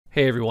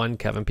Hey everyone,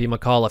 Kevin P.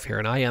 McAuliffe here,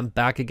 and I am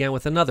back again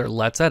with another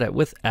Let's Edit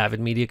with Avid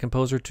Media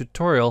Composer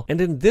tutorial.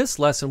 And in this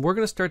lesson, we're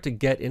going to start to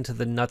get into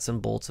the nuts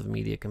and bolts of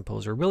Media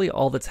Composer, really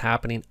all that's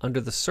happening under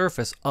the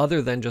surface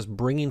other than just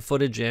bringing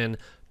footage in,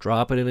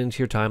 dropping it into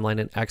your timeline,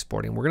 and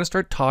exporting. We're going to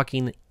start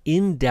talking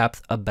in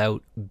depth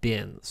about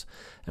bins.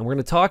 And we're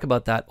going to talk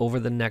about that over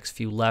the next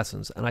few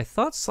lessons. And I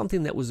thought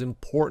something that was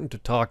important to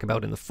talk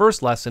about in the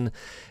first lesson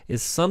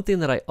is something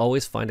that I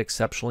always find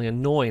exceptionally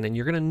annoying. And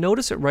you're going to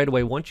notice it right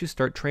away once you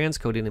start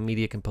transcoding in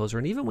Media Composer.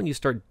 And even when you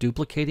start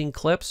duplicating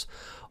clips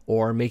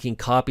or making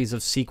copies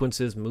of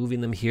sequences,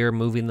 moving them here,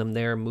 moving them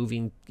there,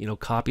 moving,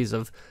 copies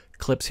of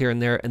clips here and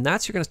there. And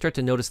that's, you're going to start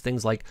to notice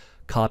things like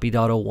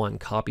copy.01,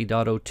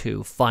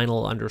 copy.02,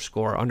 final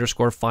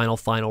underscore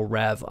final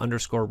rev,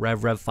 underscore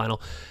rev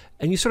final.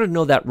 And you sort of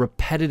know that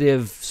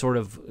repetitive sort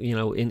of,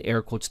 in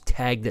air quotes,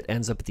 tag that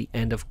ends up at the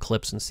end of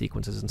clips and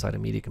sequences inside a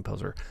Media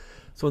Composer.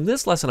 So in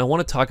this lesson, I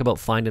want to talk about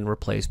find and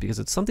replace because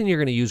it's something you're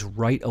going to use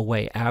right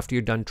away after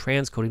you're done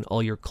transcoding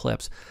all your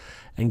clips.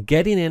 And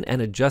getting in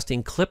and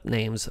adjusting clip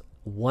names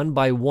one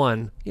by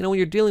one, when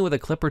you're dealing with a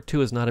clip or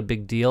two is not a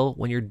big deal.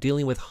 When you're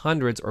dealing with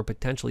hundreds or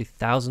potentially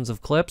thousands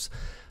of clips,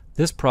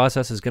 this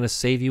process is going to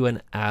save you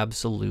an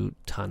absolute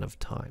ton of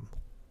time.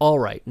 All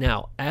right,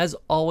 now, as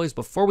always,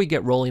 before we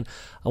get rolling,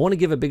 I want to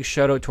give a big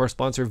shout out to our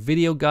sponsor,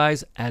 Video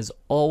Guys. As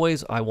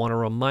always, I want to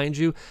remind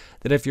you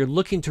that if you're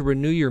looking to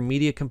renew your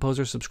Media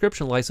Composer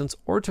subscription license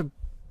or to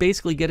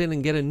basically get in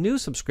and get a new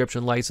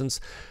subscription license,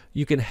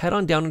 you can head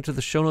on down into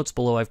the show notes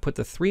below. I've put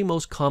the 3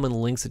 most common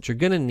links that you're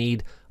going to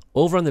need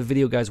over on the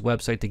Video Guys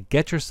website to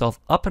get yourself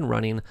up and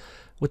running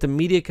with the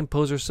Media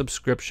Composer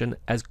subscription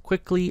as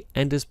quickly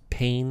and as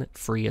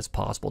pain-free as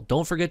possible.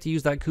 Don't forget to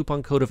use that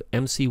coupon code of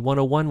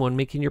MC101 when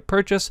making your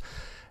purchase.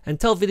 And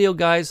tell Video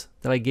Guys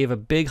that I gave a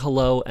big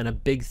hello and a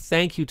big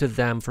thank you to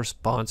them for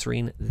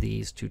sponsoring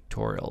these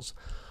tutorials.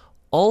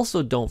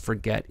 Also, don't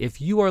forget, if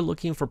you are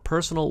looking for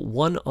personal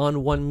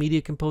one-on-one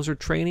Media Composer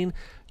training,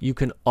 you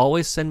can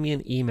always send me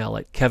an email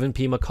at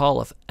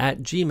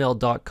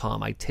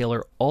kevinpmcauliffe@gmail.com. I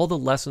tailor all the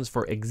lessons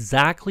for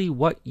exactly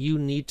what you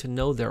need to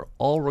know. They're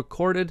all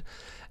recorded,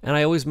 and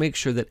I always make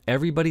sure that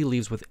everybody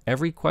leaves with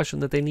every question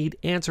that they need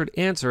answered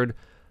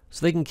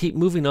so they can keep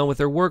moving on with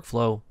their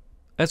workflow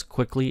as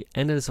quickly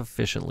and as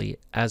efficiently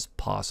as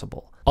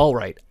possible. All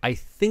right, I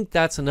think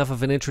that's enough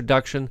of an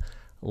introduction.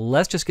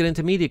 Let's just get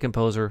into Media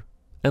Composer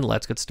and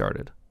let's get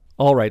started.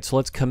 All right, so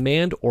let's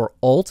Command or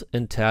Alt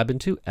and tab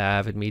into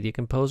Avid Media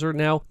Composer.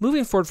 Now,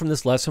 moving forward from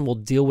this lesson, we'll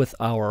deal with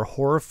our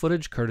horror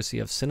footage courtesy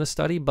of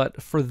CineStudy, but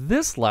for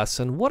this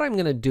lesson, what I'm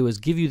gonna do is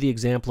give you the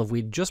example of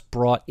we just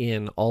brought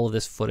in all of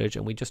this footage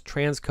and we just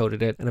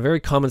transcoded it in a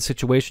very common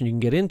situation you can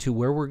get into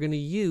where we're gonna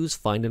use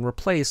find and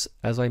replace,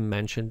 as I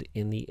mentioned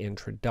in the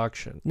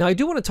introduction. Now, I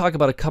do wanna talk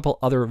about a couple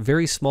other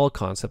very small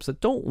concepts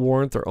that don't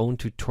warrant their own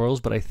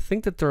tutorials, but I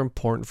think that they're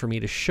important for me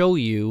to show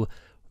you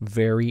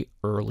very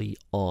early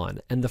on.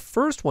 And the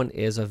first one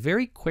is a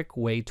very quick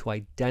way to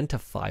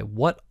identify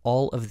what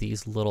all of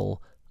these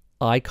little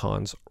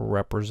icons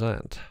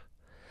represent.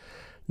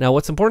 Now,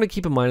 what's important to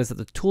keep in mind is that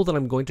the tool that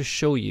I'm going to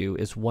show you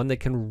is one that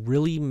can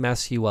really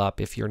mess you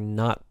up if you're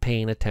not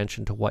paying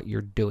attention to what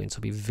you're doing.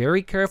 So be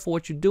very careful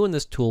what you do in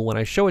this tool when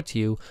I show it to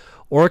you,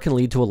 or it can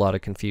lead to a lot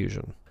of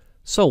confusion.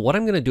 So what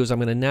I'm going to do is I'm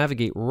going to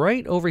navigate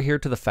right over here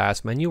to the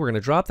fast menu. We're going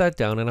to drop that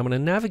down and I'm going to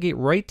navigate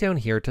right down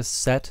here to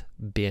set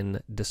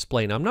bin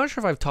display. Now, I'm not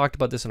sure if I've talked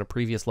about this in a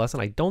previous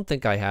lesson. I don't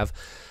think I have,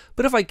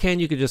 but if I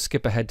can, you could just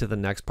skip ahead to the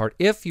next part.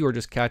 If you are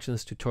just catching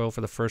this tutorial for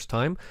the first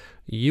time,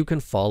 you can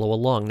follow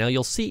along. Now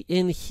you'll see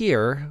in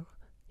here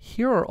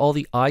are all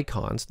the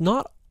icons,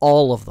 not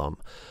all of them,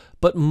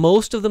 but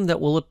most of them that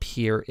will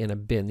appear in a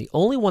bin. The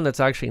only one that's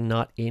actually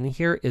not in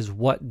here is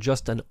what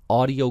just an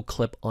audio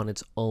clip on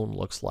its own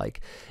looks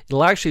like.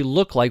 It'll actually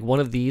look like one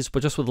of these,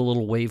 but just with a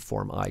little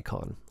waveform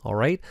icon, all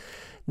right?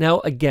 Now,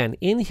 again,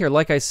 in here,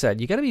 like I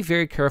said, you got to be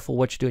very careful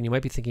what you do. And you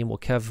might be thinking, well,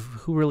 Kev,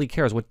 who really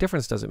cares? What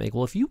difference does it make?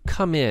 Well, if you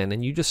come in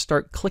and you just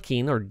start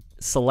clicking or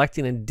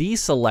selecting and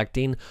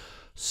deselecting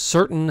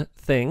certain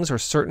things or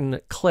certain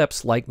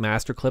clips like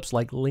master clips,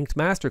 like linked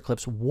master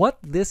clips, what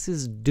this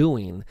is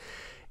doing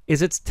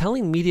is it's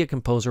telling Media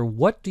Composer,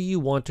 what do you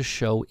want to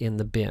show in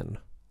the bin?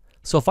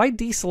 So if I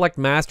deselect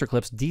master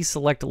clips,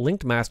 deselect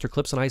linked master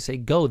clips, and I say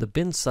go, the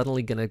bin's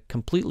suddenly going to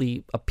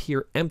completely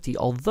appear empty,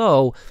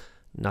 although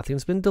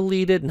nothing's been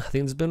deleted,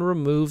 nothing's been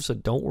removed, so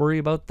don't worry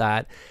about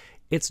that.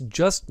 It's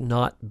just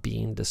not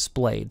being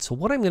displayed. So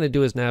what I'm going to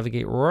do is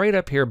navigate right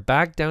up here,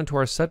 back down to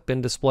our set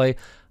bin display.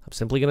 I'm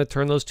simply going to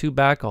turn those two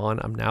back on.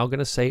 I'm now going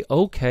to say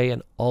OK,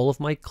 and all of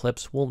my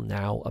clips will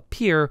now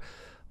appear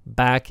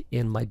back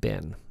in my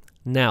bin.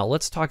 Now,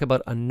 let's talk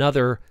about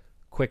another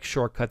quick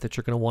shortcut that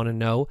you're going to want to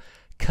know.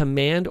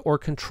 Command or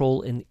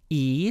Control and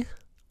E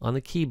on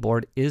the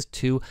keyboard is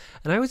to,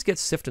 and I always get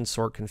shift and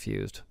sort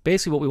confused.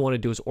 Basically, what we want to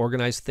do is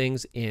organize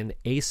things in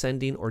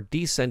ascending or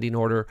descending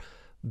order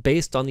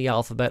based on the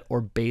alphabet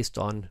or based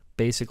on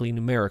basically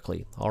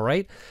numerically. All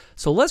right.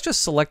 So let's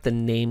just select the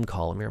name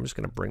column here. I'm just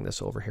going to bring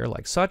this over here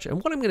like such.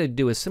 And what I'm going to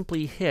do is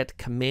simply hit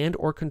Command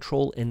or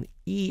Control and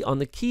E on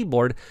the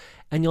keyboard.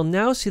 And you'll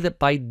now see that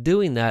by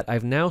doing that,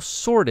 I've now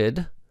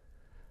sorted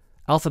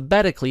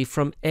alphabetically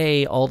from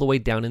A all the way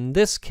down, in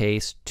this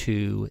case,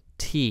 to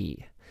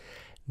T.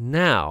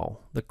 Now,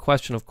 the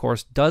question, of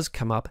course, does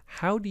come up.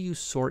 How do you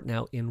sort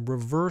now in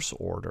reverse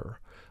order?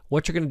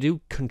 What you're going to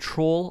do,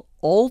 Control,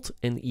 Alt,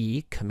 and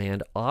E,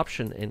 Command,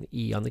 Option, and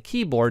E on the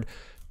keyboard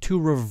to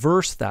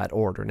reverse that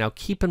order. Now,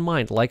 keep in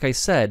mind, like I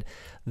said,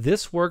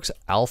 this works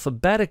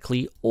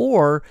alphabetically,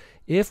 or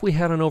if we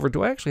head on over,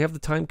 do I actually have the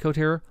time code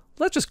here?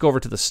 Let's just go over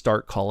to the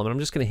Start column, and I'm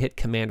just going to hit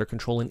Command or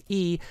Control and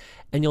E,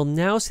 and you'll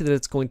now see that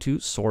it's going to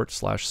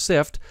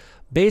sort/sift,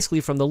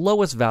 basically from the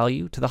lowest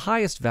value to the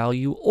highest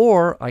value,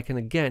 or I can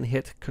again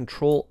hit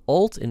Control,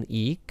 Alt, and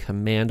E,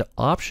 Command,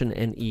 Option,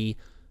 and E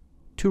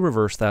to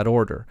reverse that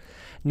order.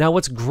 Now,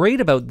 what's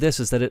great about this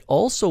is that it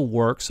also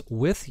works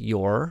with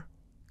your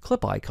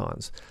clip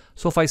icons.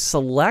 So if I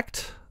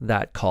select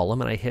that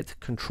column and I hit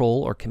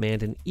Control or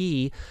Command and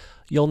E,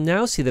 you'll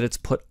now see that it's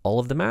put all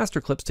of the master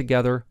clips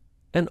together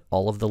and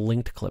all of the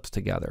linked clips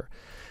together.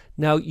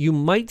 Now, you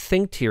might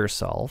think to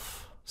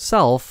yourself,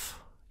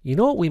 you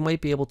know what we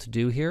might be able to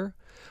do here?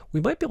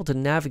 We might be able to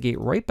navigate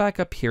right back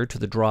up here to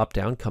the drop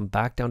down, come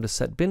back down to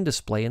Set Bin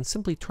Display, and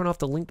simply turn off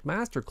the linked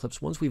master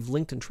clips. Once we've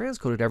linked and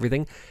transcoded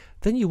everything,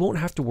 then you won't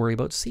have to worry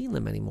about seeing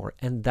them anymore.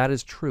 And that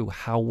is true.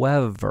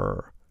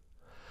 However,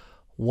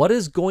 what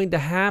is going to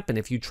happen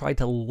if you try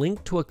to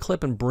link to a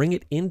clip and bring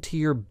it into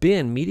your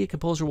bin? Media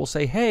Composer will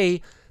say,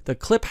 hey, the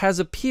clip has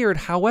appeared,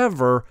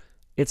 however,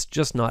 it's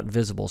just not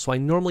visible. So I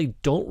normally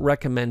don't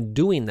recommend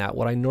doing that.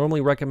 What I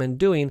normally recommend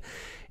doing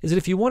is that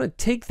if you want to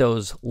take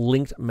those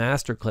linked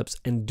master clips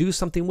and do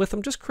something with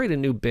them, just create a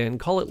new bin,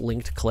 call it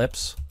linked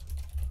clips,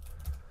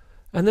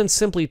 and then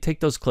simply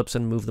take those clips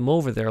and move them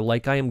over there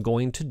like I am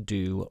going to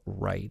do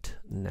right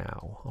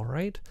now. All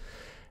right.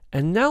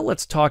 And now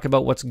let's talk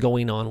about what's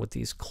going on with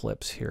these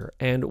clips here.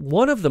 And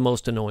one of the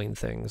most annoying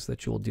things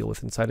that you will deal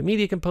with inside of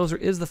Media Composer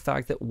is the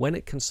fact that when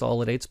it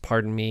consolidates,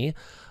 when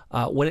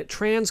it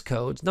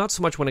transcodes, not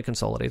so much when it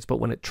consolidates, but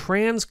when it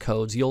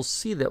transcodes, you'll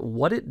see that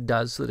what it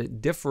does so that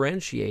it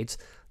differentiates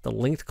the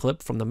linked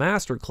clip from the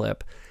master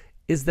clip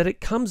is that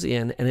it comes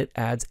in and it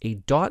adds a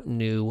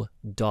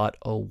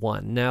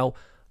 .new.01. Now,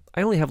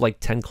 I only have like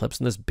 10 clips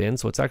in this bin,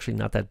 so it's actually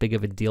not that big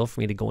of a deal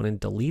for me to go in and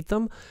delete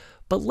them.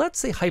 But let's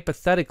say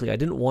hypothetically, I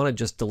didn't want to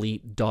just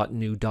delete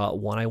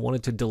 .new.1. I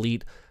wanted to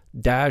delete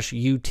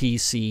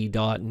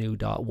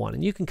 -utc.new.1.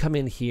 And you can come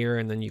in here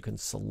and then you can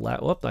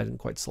select, whoop, I didn't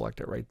quite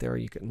select it right there.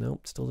 You can,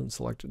 nope, still didn't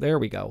select it. There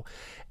we go.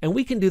 And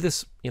we can do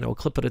this, a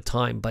clip at a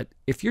time. But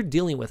if you're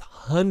dealing with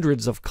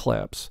hundreds of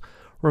clips,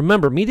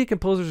 remember, Media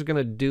Composer is going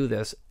to do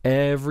this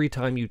every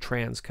time you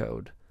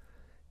transcode.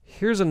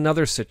 Here's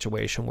another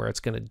situation where it's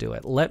going to do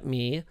it. Let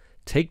me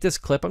take this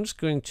clip. I'm just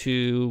going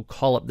to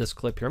call up this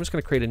clip here. I'm just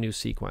going to create a new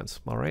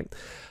sequence. All right.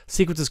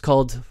 Sequence is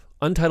called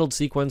untitled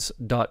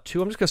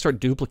sequence.2. I'm just going to start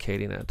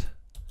duplicating it.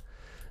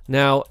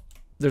 Now,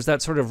 there's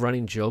that sort of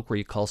running joke where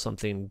you call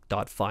something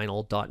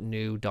 .final,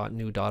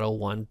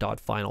 .new.01,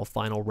 .final,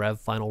 final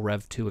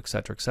rev 2,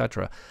 etc.,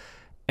 etc.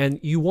 And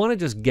you want to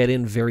just get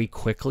in very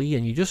quickly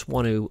and you just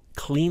want to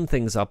clean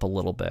things up a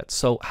little bit.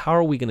 So how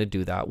are we going to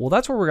do that? Well,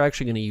 that's where we're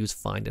actually going to use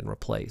find and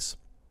replace.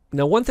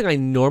 Now, one thing I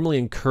normally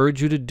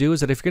encourage you to do is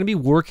that if you're going to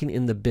be working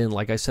in the bin,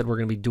 like I said, we're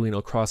going to be doing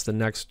across the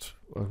next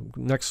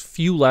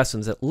few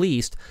lessons at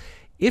least,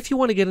 if you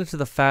want to get into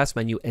the fast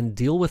menu and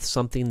deal with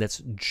something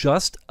that's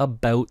just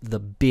about the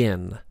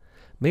bin,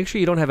 make sure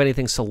you don't have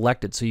anything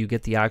selected so you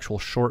get the actual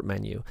short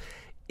menu.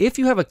 If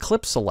you have a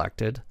clip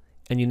selected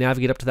and you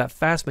navigate up to that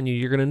fast menu,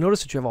 you're going to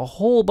notice that you have a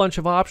whole bunch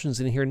of options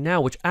in here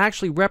now, which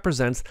actually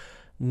represents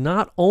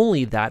not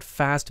only that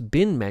fast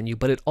bin menu,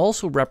 but it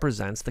also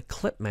represents the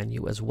clip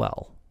menu as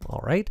well.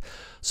 All right,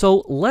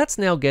 so let's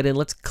now get in.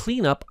 Let's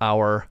clean up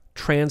our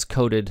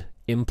transcoded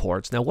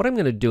imports. Now, what I'm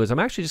going to do is I'm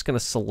actually just going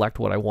to select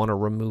what I want to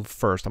remove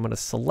first. I'm going to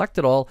select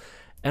it all,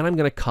 and I'm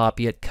going to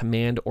copy it,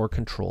 Command or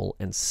Control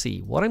and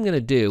C. What I'm going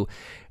to do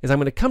is I'm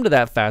going to come to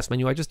that fast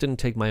menu. I just didn't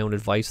take my own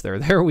advice there.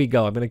 There we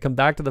go. I'm going to come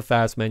back to the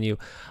fast menu.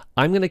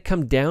 I'm going to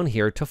come down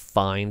here to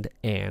find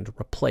and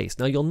replace.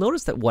 Now, you'll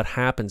notice that what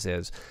happens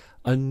is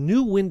a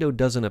new window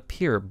doesn't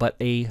appear, but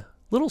a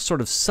little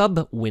sort of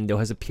sub window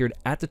has appeared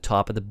at the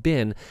top of the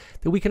bin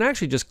that we can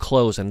actually just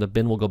close and the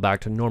bin will go back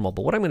to normal.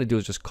 But what I'm going to do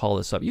is just call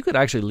this up. You could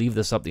actually leave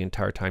this up the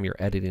entire time you're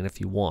editing if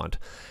you want.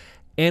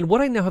 And what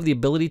I now have the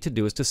ability to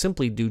do is to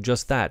simply do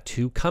just that,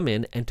 to come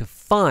in and to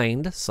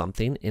find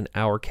something, in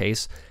our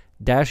case,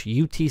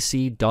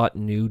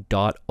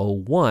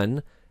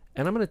 -utc.new.01.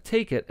 And I'm going to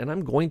take it and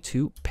I'm going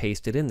to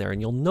paste it in there. And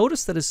you'll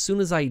notice that as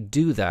soon as I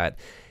do that,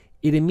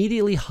 it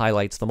immediately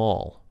highlights them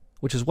all,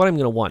 which is what I'm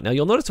going to want. Now,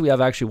 you'll notice that we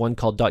have actually one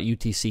called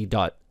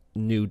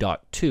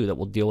 .utc.new.2 that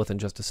we'll deal with in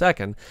just a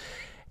second.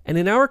 And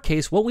in our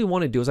case, what we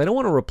want to do is I don't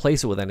want to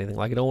replace it with anything.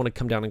 Like I don't want to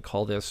come down and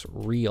call this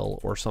real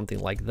or something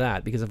like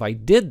that, because if I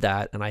did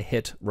that and I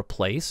hit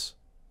replace,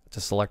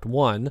 to select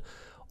one,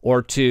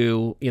 or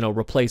to,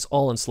 replace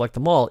all and select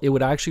them all, it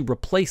would actually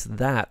replace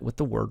that with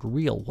the word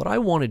real. What I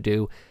want to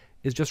do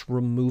is just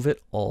remove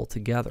it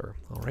altogether.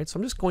 All right, so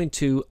I'm just going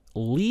to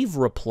leave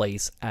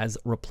replace as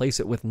replace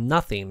it with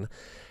nothing,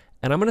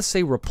 and I'm going to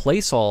say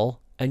replace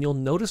all, and you'll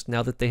notice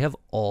now that they have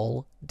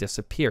all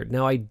disappeared.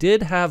 Now I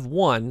did have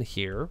one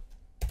here,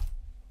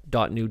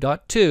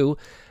 .new.2.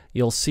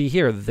 You'll see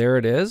here, there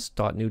it is,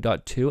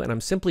 .new.2, and I'm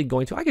simply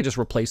going to, I could just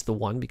replace the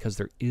one because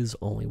there is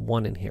only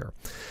one in here.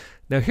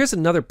 Now here's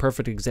another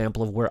perfect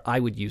example of where I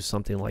would use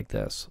something like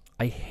this.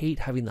 I hate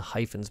having the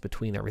hyphens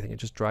between everything. It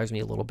just drives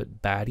me a little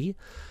bit batty.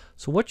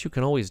 So what you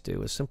can always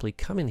do is simply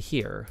come in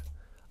here.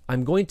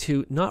 I'm going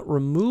to not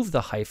remove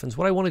the hyphens.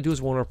 What I want to do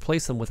is I want to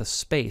replace them with a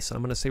space.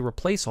 I'm going to say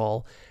replace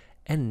all,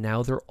 and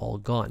now they're all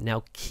gone.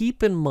 Now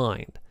keep in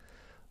mind,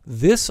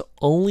 this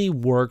only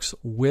works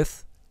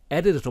with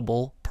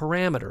editable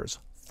parameters.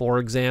 For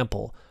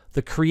example,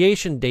 the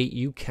creation date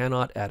you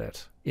cannot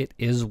edit. It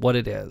is what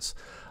it is.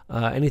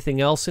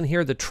 Anything else in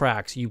here? The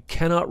tracks. You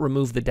cannot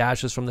remove the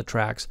dashes from the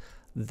tracks.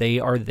 They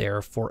are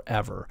there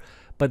forever.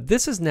 But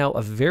this is now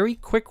a very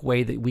quick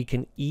way that we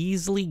can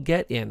easily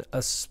get in,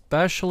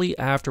 especially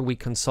after we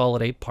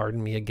consolidate,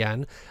 pardon me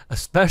again,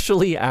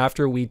 especially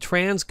after we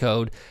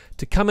transcode,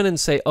 to come in and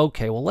say,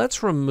 okay, well,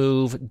 let's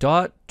remove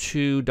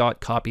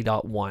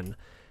 .2.copy.1.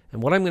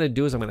 And what I'm going to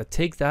do is I'm going to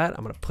take that,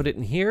 I'm going to put it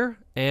in here,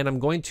 and I'm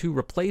going to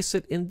replace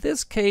it. In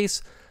this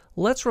case,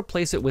 let's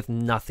replace it with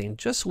nothing,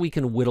 just so we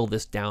can whittle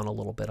this down a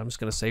little bit. I'm just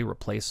going to say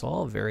replace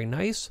all. Very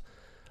nice.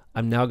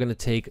 I'm now going to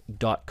take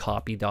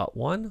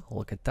 .copy.1.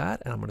 Look at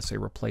that. And I'm going to say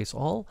replace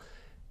all.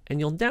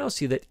 And you'll now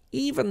see that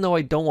even though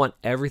I don't want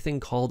everything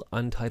called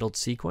untitled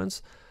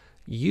sequence,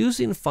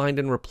 using find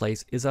and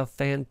replace is a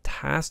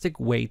fantastic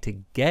way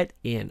to get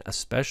in,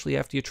 especially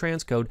after you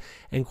transcode,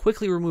 and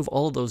quickly remove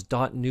all of those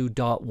 .new,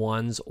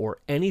 .ones, or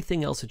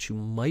anything else that you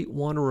might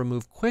want to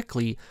remove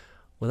quickly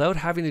without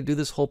having to do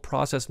this whole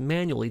process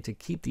manually to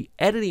keep the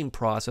editing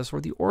process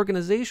or the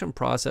organization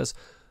process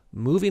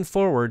moving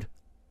forward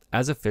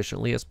as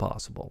efficiently as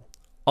possible.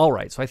 All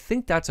right, so I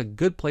think that's a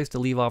good place to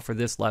leave off for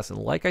this lesson.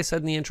 Like I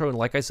said in the intro and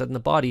like I said in the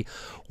body,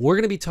 we're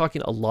going to be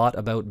talking a lot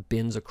about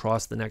bins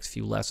across the next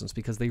few lessons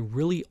because they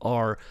really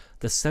are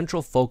the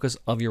central focus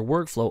of your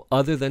workflow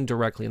other than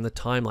directly in the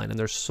timeline. And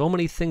there's so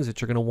many things that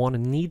you're going to want to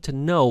need to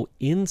know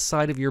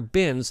inside of your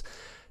bins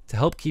to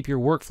help keep your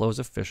workflow as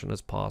efficient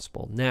as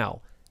possible. Now,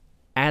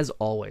 as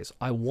always,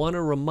 I want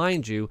to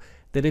remind you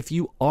that if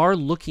you are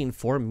looking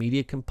for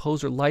Media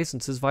Composer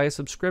licenses via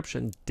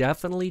subscription,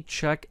 definitely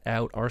check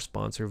out our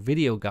sponsor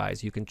Video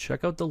Guys. You can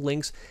check out the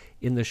links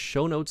in the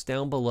show notes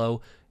down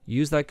below.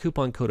 Use that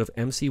coupon code of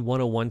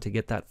MC101 to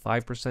get that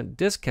 5%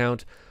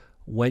 discount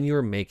when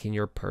you're making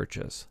your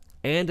purchase.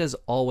 And as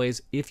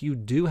always, if you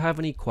do have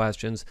any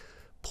questions,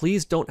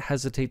 please don't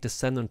hesitate to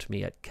send them to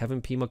me at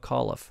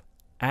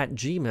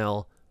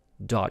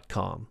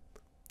kevinpmcauliffe@gmail.com.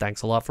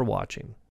 Thanks a lot for watching.